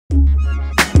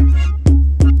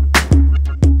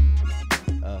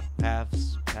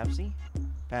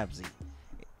Pavesi.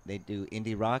 They do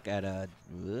indie rock at a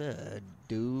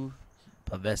do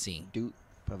Pavesi. do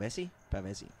Pavesi.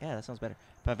 Yeah, that sounds better.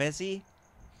 Pavesi,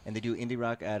 and they do indie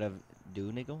rock out of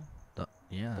Donegal.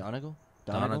 Yeah.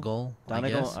 Donegal, I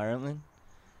guess. Ireland.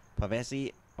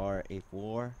 Pavesi are a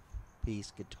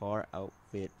 4-piece guitar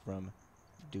outfit from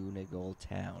Donegal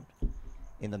town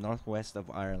in the northwest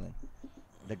of Ireland.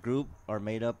 The group are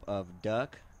made up of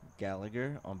Duck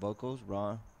Gallagher on vocals,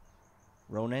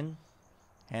 Ronan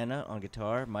Hanna on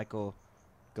guitar, Michael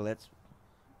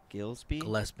Gillespie.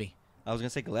 I was gonna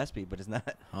say Gillespie, but it's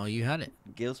not. Oh, you had it.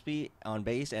 Gillespie on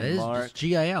bass and It is Mark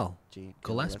Gil.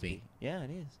 Gillespie. Yeah,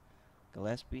 it is.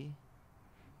 Gillespie.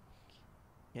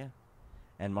 Yeah,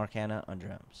 and Mark Hanna on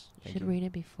drums. You should read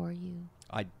it before you.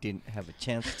 I didn't have a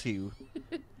chance to.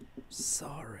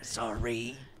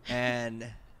 Sorry. And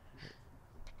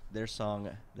their song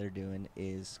they're doing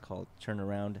is called "Turn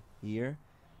Around Here,"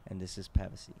 and this is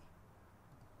Pavesi.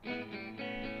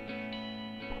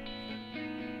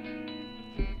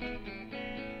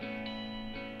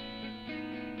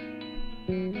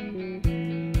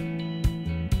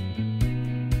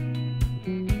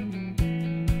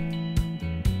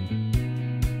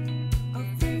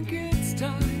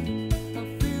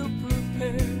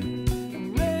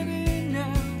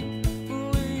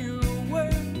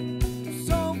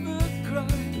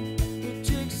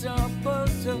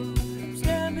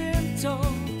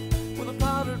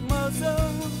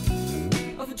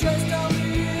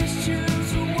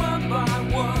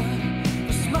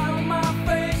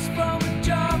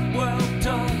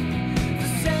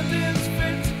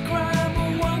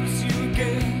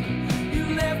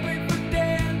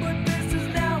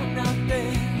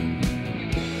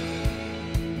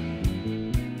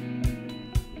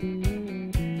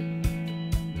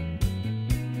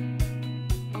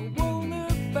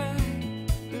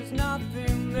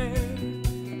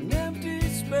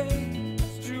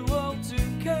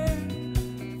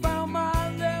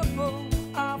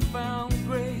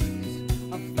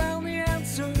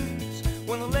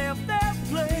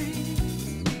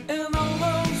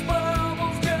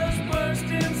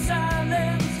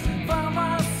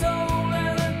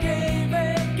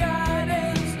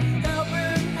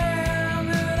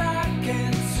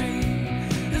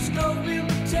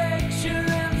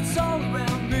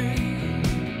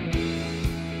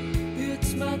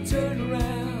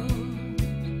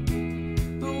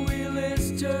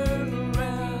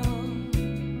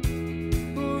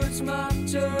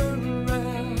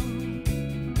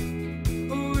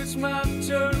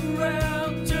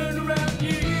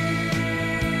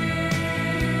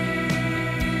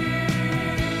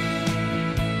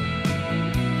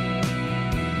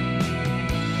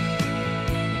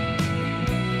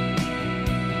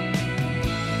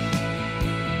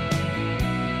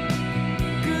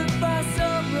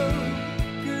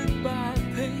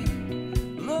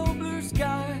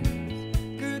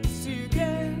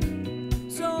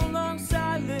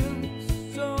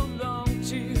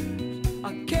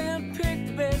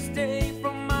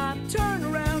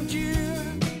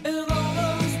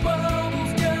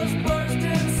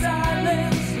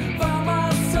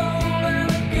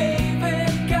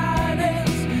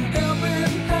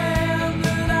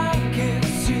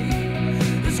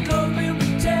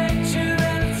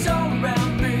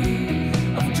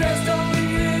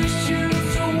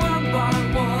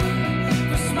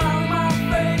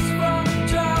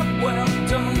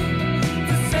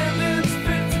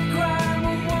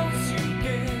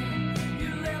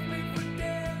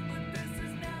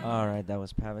 That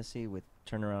was Pavesi with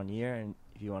Turnaround Year, and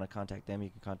if you want to contact them, you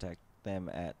can contact them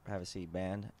at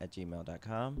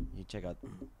pavesiband@gmail.com. You check out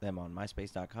them on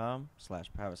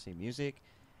myspace.com/pavesimusic,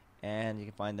 and you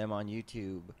can find them on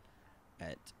YouTube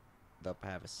at the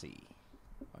Pavesi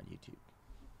on YouTube.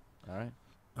 All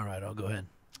right, I'll go ahead.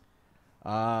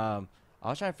 I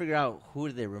was trying to figure out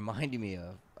who they reminded me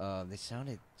of. They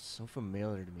sounded so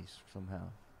familiar to me somehow.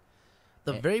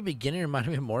 The very beginning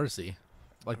reminded me of Morrissey.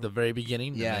 Like the very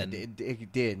beginning. Yeah, it did.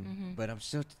 Mm-hmm. But I'm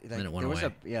still like Then it went there was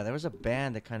away. there was a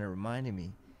band that kind of reminded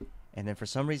me, and then for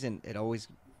some reason I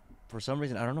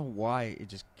don't know why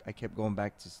I kept going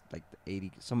back to like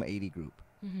the some 80 group,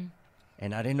 Mm-hmm.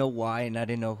 and I didn't know why and I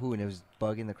didn't know who, and it was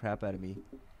bugging the crap out of me.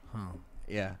 Huh.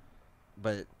 Yeah,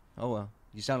 but oh well,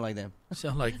 you sound like them.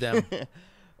 Sound like them.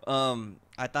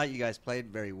 I thought you guys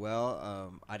played very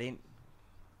well. I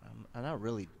not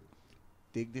really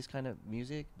dig this kind of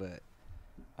music, but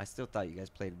I still thought you guys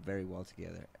played very well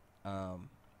together. I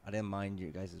didn't mind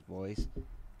your guys' voice.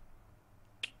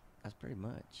 That's pretty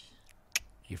much.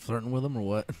 You flirting with them or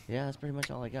what? Yeah, that's pretty much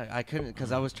all I got. I couldn't,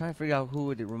 because I was trying to figure out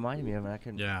who it reminded me of, and I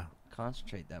couldn't Yeah.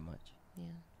 concentrate that much. Yeah.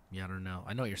 Yeah, I don't know.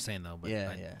 I know what you're saying though, but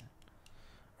Yeah.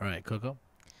 All right, Coco.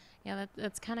 Yeah,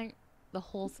 that's kind of the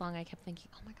whole song. I kept thinking,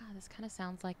 oh my God, this kind of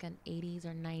sounds like an 80s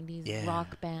or 90s Yeah.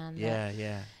 rock band.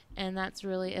 Yeah. And that's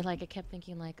really, like, I kept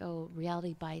thinking, like, oh,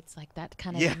 Reality Bites, like that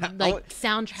kind of, Yeah. like,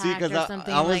 soundtrack or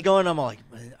something. I was like, going, I'm like,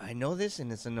 I know this,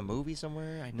 and it's in a movie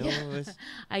somewhere. I know this.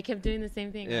 I kept doing the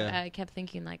same thing. Yeah. I kept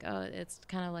thinking, like, oh, it's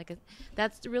kind of like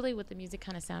that's really what the music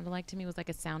kind of sounded like to me, was like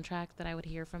a soundtrack that I would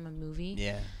hear from a movie.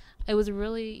 Yeah. It was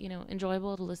really,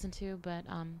 enjoyable to listen to, but,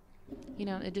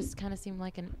 it just kind of seemed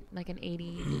like an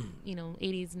 80s,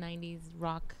 80s, 90s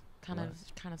rock kind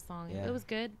of song. Yeah. It was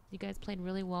good. You guys played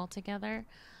really well together.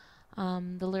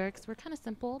 The lyrics were kind of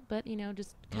simple, but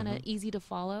just kind of easy to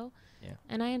follow. Yeah.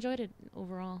 And I enjoyed it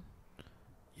overall.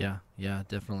 Yeah,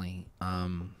 definitely.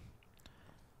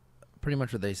 Pretty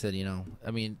much what they said,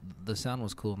 I mean, the sound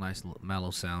was cool, nice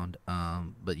mellow sound.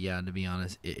 But yeah, to be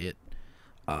honest, it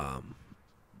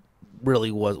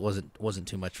really wasn't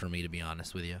too much for me, to be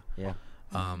honest with you. Yeah.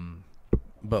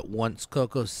 But once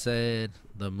Coco said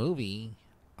the movie,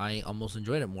 I almost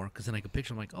enjoyed it more, because then I could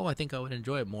picture, I'm like, oh, I think I would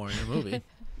enjoy it more in the movie.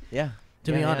 Yeah.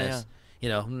 To be honest,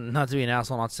 not to be an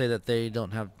asshole, not to say that they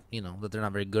don't have, that they're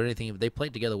not very good or anything. But they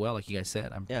played together well, like you guys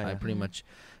said. I pretty much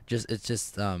it's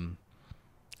just, I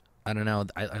don't know.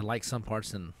 I like some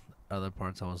parts, and other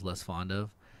parts I was less fond of.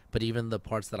 But even the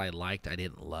parts that I liked, I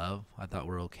didn't love. I thought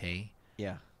were okay.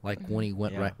 Yeah. Like when he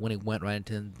went right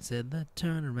into and said the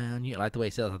turnaround. You like the way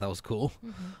he said it, I thought that was cool.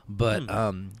 But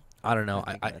I don't know.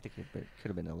 I think it could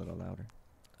have been a little louder.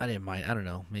 I didn't mind. I don't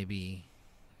know. Maybe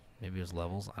it was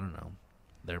levels. I don't know.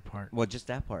 Their part. Well, just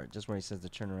that part, just where he says the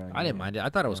turnaround. I didn't mind it. I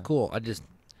thought it was cool. I just,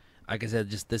 like I said,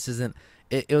 this isn't.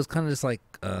 It was kind of just like,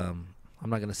 I'm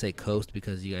not gonna say coast,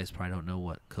 because you guys probably don't know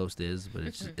what coast is, but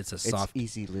it's a soft, it's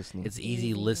easy listening. It's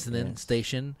easy listening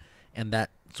station, and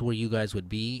that's where you guys would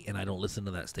be. And I don't listen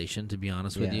to that station, to be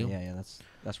honest with you. Yeah.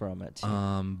 That's where I'm at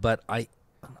too. But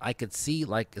I could see,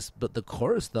 like, but the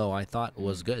chorus though, I thought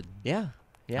was good. Yeah.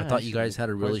 I thought you guys had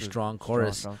a really strong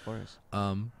chorus. Strong chorus.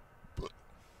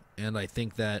 And I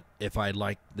think that if I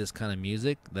liked this kind of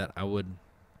music, that I would,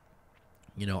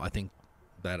 I think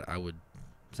that I would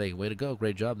say, way to go,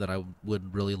 great job, that I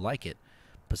would really like it.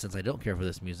 But since I don't care for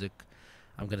this music,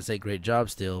 I'm going to say great job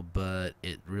still, but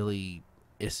it really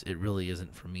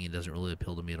isn't for me. It doesn't really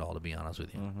appeal to me at all, to be honest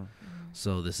with you.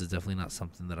 So this is definitely not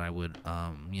something that I would,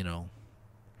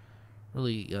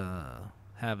 really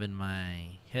have in my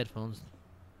headphones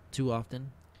too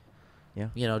often. Yeah.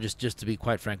 Just to be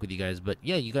quite frank with you guys. But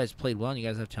yeah, you guys played well, and you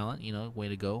guys have talent, way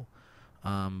to go.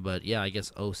 But yeah, I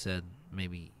guess O said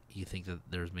maybe you think that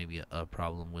there's maybe a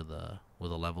problem with the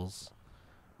levels.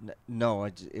 No,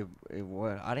 I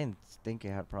didn't think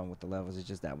it had a problem with the levels. It's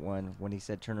just that one, when he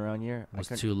said turnaround year, Was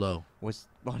too low. Was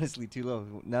honestly too low.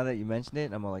 Now that you mentioned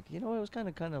it, I'm all like, it was kind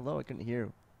of low. I couldn't hear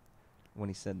when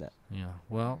he said that. Yeah.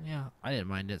 Well, yeah, I didn't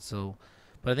mind it. So,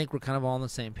 but I think we're kind of all on the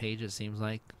same page, it seems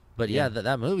like. But yeah,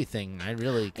 that movie thing, I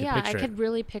really could picture I could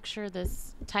really picture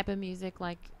this type of music,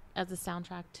 like, as a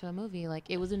soundtrack to a movie. Like,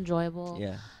 it was enjoyable.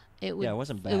 Yeah. It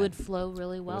wasn't bad. It would flow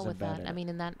really well with that. I mean,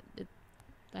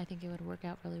 I think it would work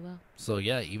out really well. So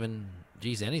yeah, even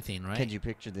anything, right? Could you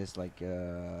picture this, like,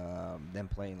 them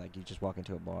playing, like, you just walk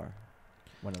into a bar,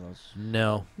 one of those?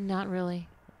 No. Not really.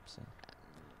 So.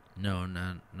 No,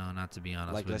 not to be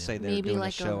honest. Like, with let's you. say they're Maybe doing like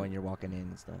a show and you're walking in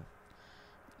and stuff.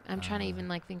 I'm trying to even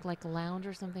think like lounge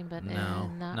or something, but no,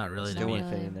 not really. Still wouldn't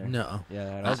fit in there. No.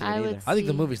 Yeah, I think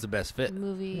the movie's the best fit.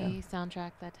 Movie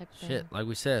soundtrack, that type of thing. Shit, like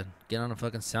we said, get on a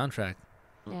fucking soundtrack.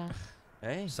 Yeah.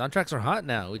 Hey. Soundtracks are hot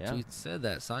now. We said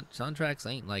that. Soundtracks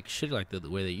ain't like shit like the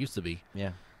way they used to be.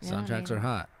 Yeah. Soundtracks are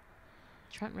hot.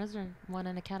 Trent Reznor won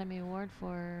an Academy Award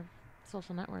for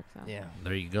Social Network. So. Yeah.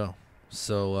 There you go.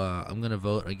 So I'm gonna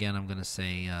vote again. I'm gonna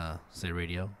say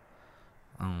radio.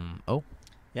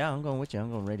 Yeah, I'm going with you.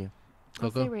 I'm going radio.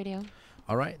 Coco? I'll say radio.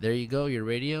 All right, there you go. Your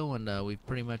radio, and we've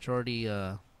pretty much already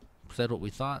said what we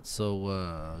thought.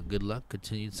 So good luck,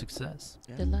 continued success.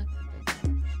 Yeah. Good luck.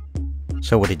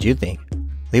 So what did you think?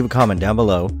 Leave a comment down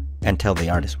below and tell the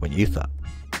artist what you thought.